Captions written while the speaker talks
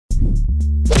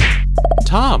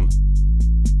Tom.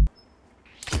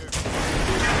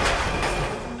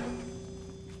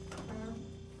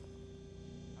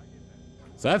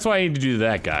 So that's why I need to do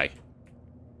that guy.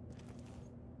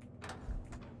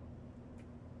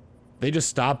 They just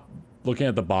stop looking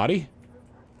at the body?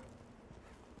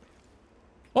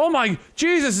 Oh my,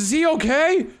 Jesus, is he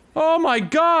okay? Oh my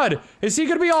God, is he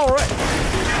gonna be all right?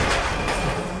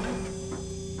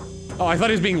 Oh, I thought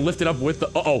he was being lifted up with the,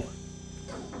 uh-oh.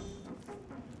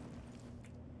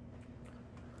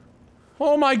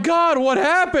 Oh my God, what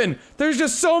happened? There's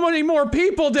just so many more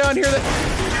people down here that-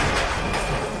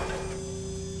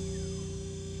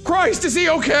 Christ, is he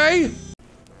okay?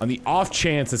 On the off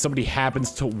chance that somebody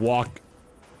happens to walk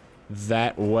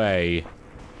that way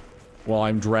while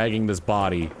I'm dragging this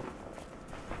body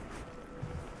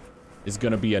is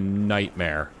gonna be a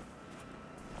nightmare.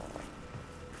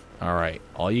 Alright,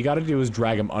 all you gotta do is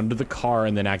drag him under the car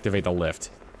and then activate the lift.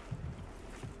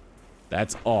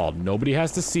 That's all. Nobody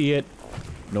has to see it.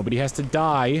 Nobody has to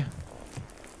die.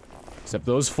 Except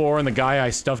those four and the guy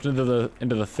I stuffed into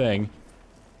the thing.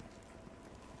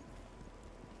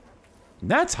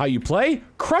 That's how you play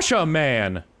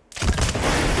Crush-A-Man!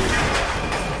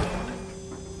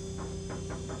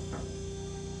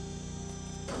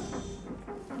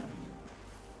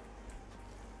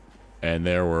 And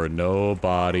there were no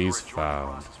bodies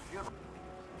found.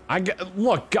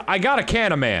 Look, I got a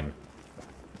can-of-man.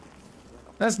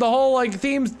 That's the whole, like,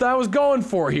 theme that I was going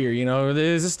for here, you know?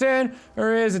 Is it Stan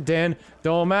or is it Dan?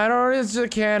 Don't matter, it's a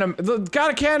can-of-man. Got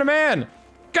a can-of-man!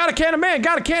 Got a can-of-man,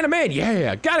 got a can-of-man,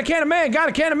 yeah! Got a can-of-man, got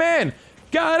a can-of-man!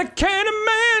 Got a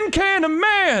can-of-man,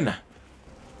 can-of-man! If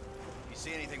you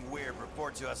see anything weird,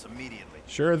 report to us immediately.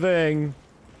 Sure thing.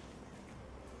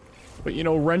 But you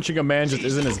know, wrenching a man just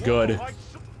isn't as good.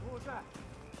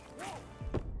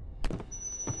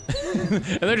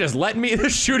 And they're just letting me, they're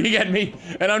shooting at me,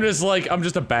 and I'm just like, I'm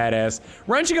just a badass.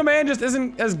 Wrenching a man just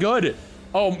isn't as good.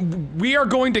 Oh, we are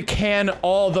going to can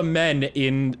all the men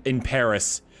in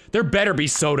Paris. There better be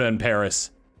soda in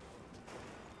Paris.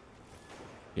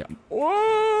 Yeah.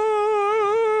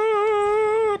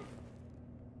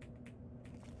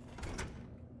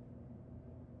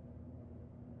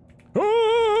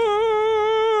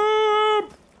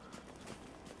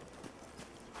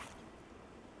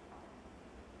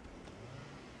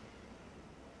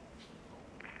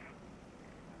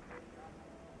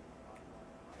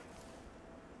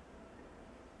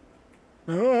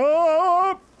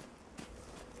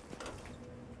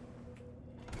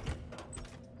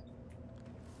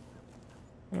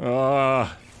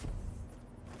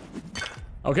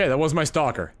 Okay, that was my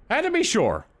stalker. Had to be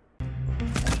sure.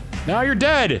 Now you're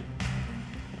dead!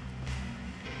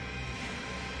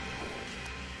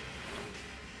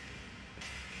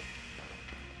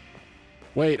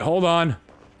 Wait, hold on.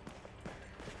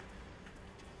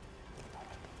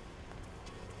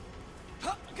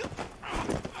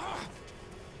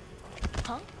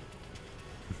 Huh?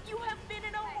 You have been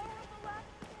in a horrible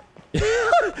accident.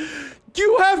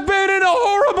 You have been in a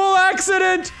horrible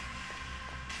accident!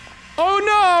 Oh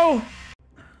no!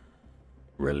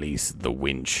 Release the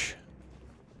winch.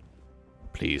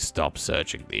 Please stop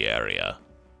searching the area.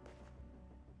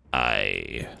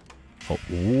 Oh,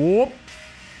 whoop.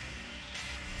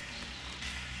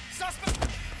 Suspect!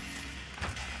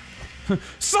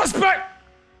 Suspect!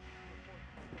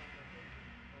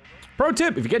 Pro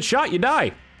tip, if you get shot, you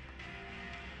die.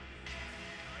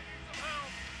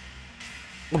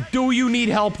 Oh, do you need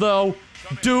help though?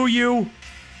 Do you?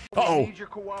 Uh-oh. Need your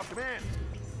command.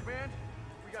 Command,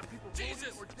 we got people.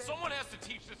 Jesus! Someone has to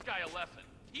teach this guy a lesson.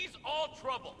 He's all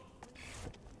trouble.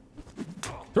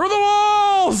 Through the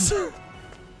walls!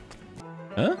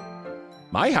 Huh?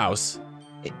 My house?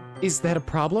 Is that a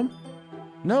problem?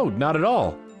 No, not at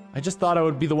all. I just thought I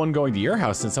would be the one going to your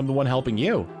house since I'm the one helping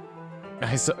you.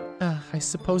 I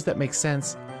suppose that makes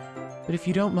sense. But if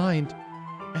you don't mind,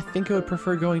 I think I would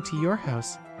prefer going to your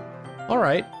house. All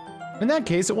right. In that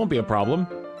case, it won't be a problem.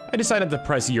 I decided to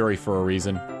press Yuri for a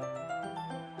reason.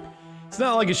 It's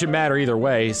not like it should matter either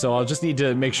way, so I'll just need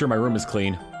to make sure my room is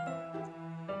clean.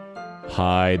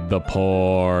 Hide the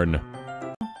porn.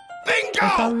 Bingo! I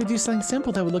thought we would do something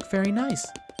simple that would look very nice.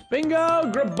 Bingo!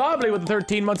 Grabobly with the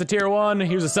 13 months of tier 1.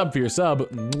 Here's a sub for your sub.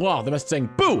 Wow, they must be saying,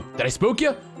 boo! Did I spook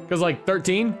you? Because like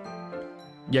 13?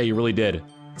 Yeah, you really did.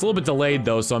 It's a little bit delayed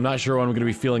though, so I'm not sure when I'm gonna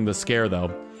be feeling the scare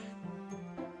though.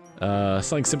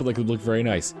 Something simple that could look very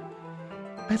nice.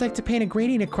 I'd like to paint a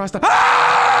gradient across the-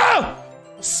 Ah!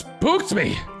 Spooked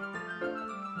me!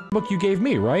 Book you gave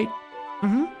me, right?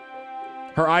 Mm-hmm.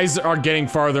 Her eyes are getting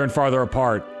farther and farther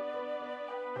apart.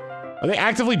 Are they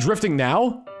actively drifting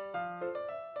now?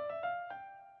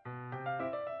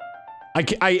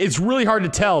 It's really hard to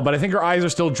tell, but I think her eyes are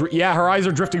still, yeah, her eyes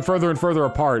are drifting further and further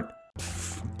apart.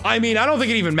 I mean, I don't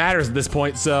think it even matters at this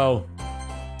point, so.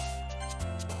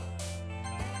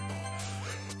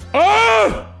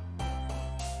 Ah!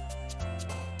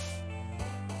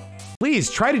 Please,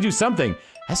 try to do something.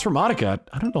 As for Monica,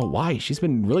 I don't know why. She's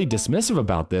been really dismissive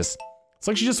about this. It's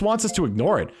like she just wants us to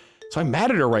ignore it. So I'm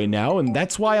mad at her right now, and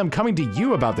that's why I'm coming to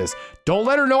you about this. Don't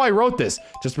let her know I wrote this.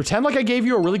 Just pretend like I gave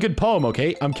you a really good poem,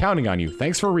 okay? I'm counting on you.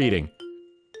 Thanks for reading.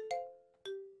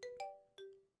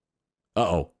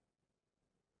 Uh-oh.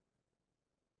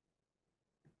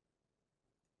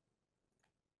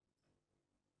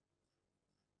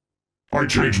 I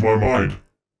changed my mind.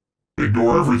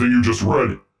 Ignore everything you just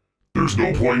read. There's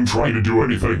no point in trying to do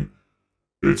anything.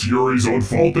 It's Yuri's own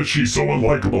fault that she's so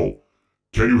unlikable.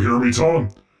 Can you hear me,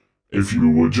 Tom? If you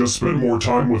would just spend more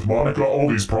time with Monica, all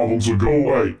these problems would go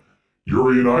away.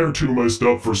 Yuri and I are too messed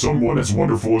up for someone as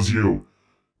wonderful as you.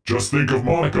 Just think of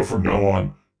Monica from now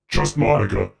on. Just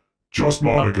Monica. Just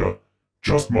Monica.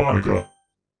 Just Monica.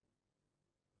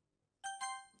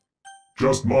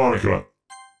 Just Monica.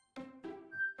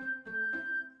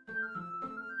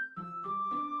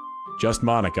 Just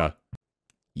Monica.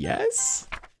 Yes?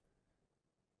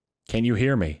 Can you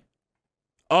hear me?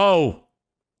 Oh!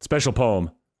 Special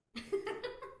poem.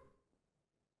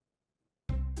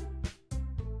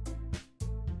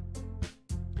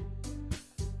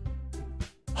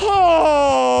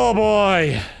 Oh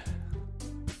boy!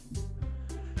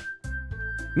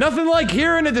 Nothing like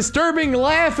hearing a disturbing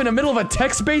laugh in the middle of a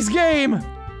text-based game!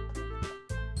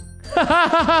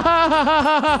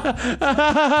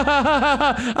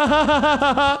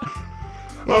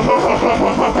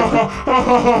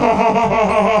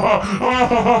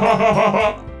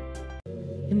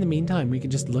 In the meantime, we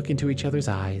can just look into each other's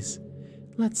eyes.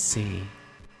 Let's see.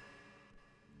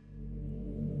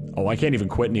 Oh, I can't even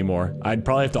quit anymore. I'd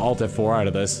probably have to Alt F4 out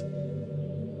of this.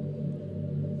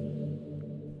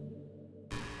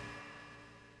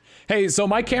 Hey, so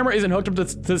my camera isn't hooked up to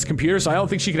this computer, so I don't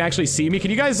think she can actually see me.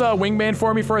 Can you guys wingman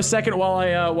for me for a second while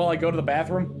I go to the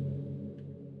bathroom?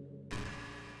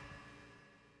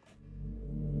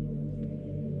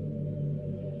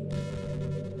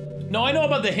 No, I know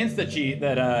about the hints that she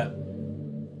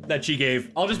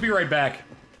gave. I'll just be right back.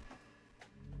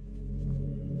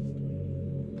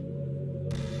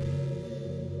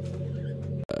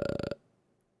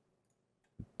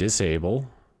 Disable.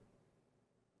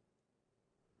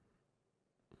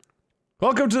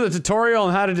 Welcome to the tutorial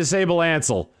on how to disable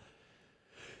Ansel.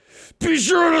 Be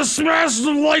sure to smash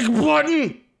the like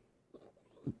button,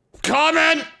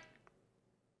 comment,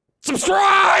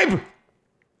 subscribe.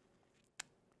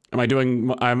 Am I doing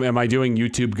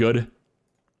YouTube good?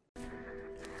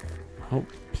 Oh,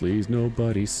 please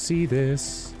nobody see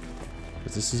this,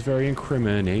 because this is very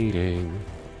incriminating.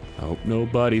 I hope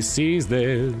nobody sees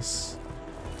this.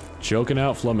 Choking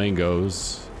out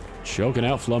flamingos. Choking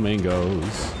out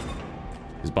flamingos.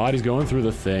 His body's going through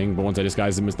the thing, but once I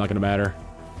disguise him, it's not gonna matter.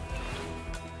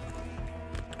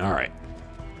 Alright.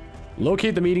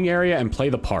 Locate the meeting area and play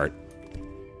the part.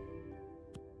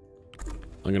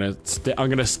 I'm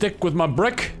gonna stick with my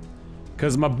brick,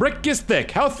 cause my brick is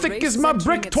thick. How thick is my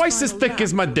brick? Twice as thick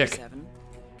as my dick.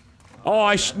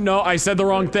 Oh, no, I said the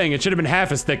wrong thing. It should have been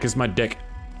half as thick as my dick.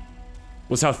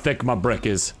 Was how thick my brick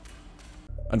is.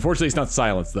 Unfortunately, it's not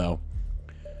silenced though.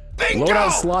 Bingo!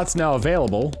 Loadout slots now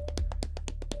available.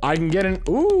 I can get an,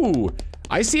 ooh!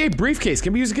 I see a briefcase.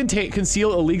 Can be used to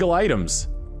conceal illegal items.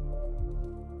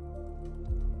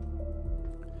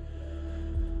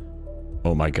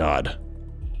 Oh my god.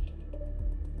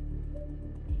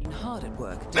 Hard at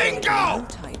work. Bingo!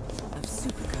 Type of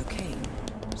super cocaine.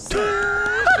 So,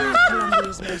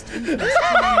 Colombia's most infamous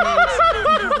crime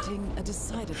lords inhabiting a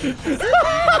decidedly hostile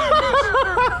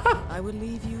environment. I will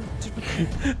leave you to prepare.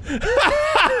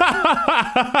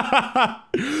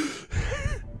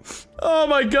 Oh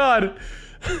my god.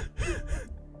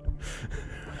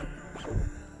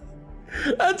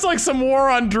 That's like some war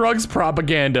on drugs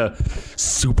propaganda.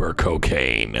 Super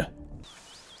cocaine.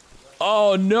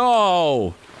 Oh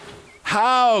no.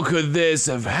 How could this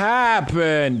have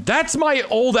happened? That's my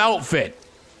old outfit.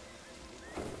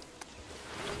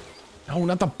 No,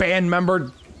 not the band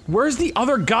member. Where's the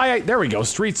other guy? There we go,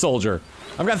 street soldier.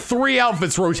 I've got 3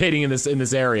 outfits rotating in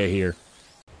this area here.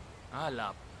 A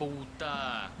la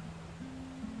puta.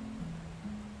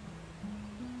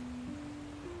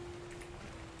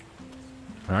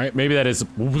 All right, maybe that is.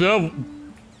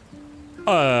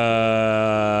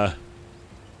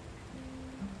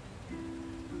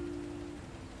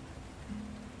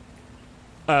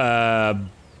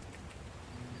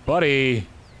 Buddy.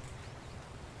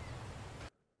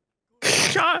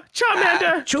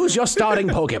 Charmander. Choose your starting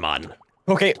Pokemon.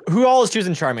 Okay, who all is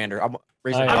choosing Charmander? I'm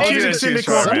raising. I'm choosing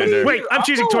Cyndaquil. Wait, I'm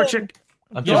choosing Torchic.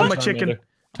 I'm choosing my chicken.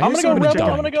 I'm gonna go Somebody Rebel.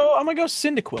 die. I'm gonna go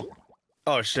Cyndaquil.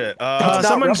 Oh shit.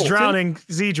 Someone's Rebel. drowning.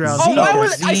 Z drowning. Oh, why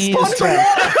was I spawned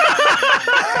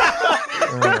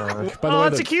By the way,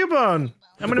 That's a Cubone.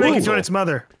 I'm gonna make it join its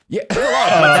mother. yeah.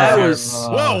 That was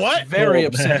Whoa, what? very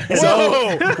upsetting.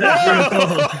 Whoa!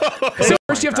 So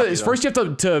first you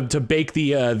have to bake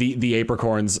the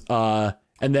apricorns,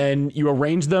 and then you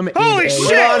arrange them. Holy in a,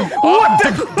 shit! What the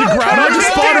groundhog just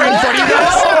spawned right in front of you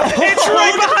guys? It's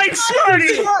right behind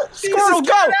Smarty! Squirtle,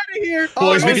 go!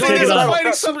 Boys, we can take it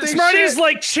on. Smarty's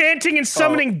like chanting and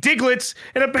summoning Digletts,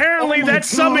 and apparently that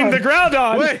summoned the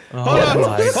Groudon. Wait, hold on,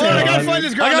 I gotta find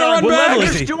this I ground. gotta run back.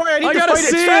 I gotta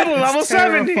see it. Level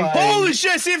 70. Holy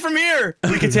shit, I see it from here.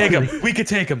 We could take him. We could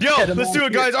take him. Yo, let's do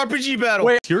it, guys. RPG battle.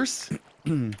 Wait, yours?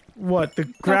 What, the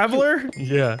Graveler?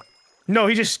 Yeah. No,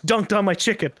 he just dunked on my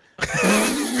chicken.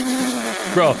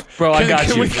 Bro, I got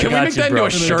you. Can we make that into a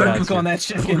shirt? On that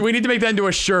chicken. We need to make that into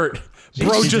a shirt.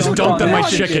 Bro just dunked on my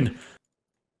chicken.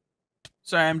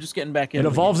 Sorry, I'm just getting back in. It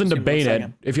evolves into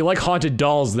Bayonet. If you like haunted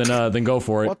dolls, then go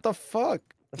for it. What the fuck?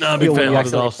 No, big fan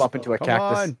of dolls. Bump into a Come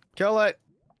cactus. on, kill it.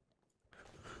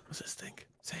 What's this thing?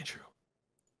 Sandshrew.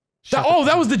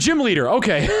 That was the gym leader.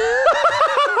 Okay.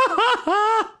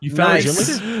 You found a gym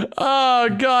leader? Oh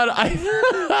god,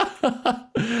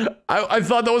 I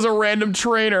thought that was a random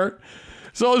trainer,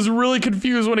 so I was really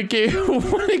confused when it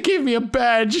gave me a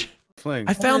badge. Fling.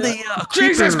 I found a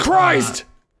Jesus Christ!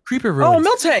 creeper Oh, ruins.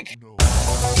 Miltank!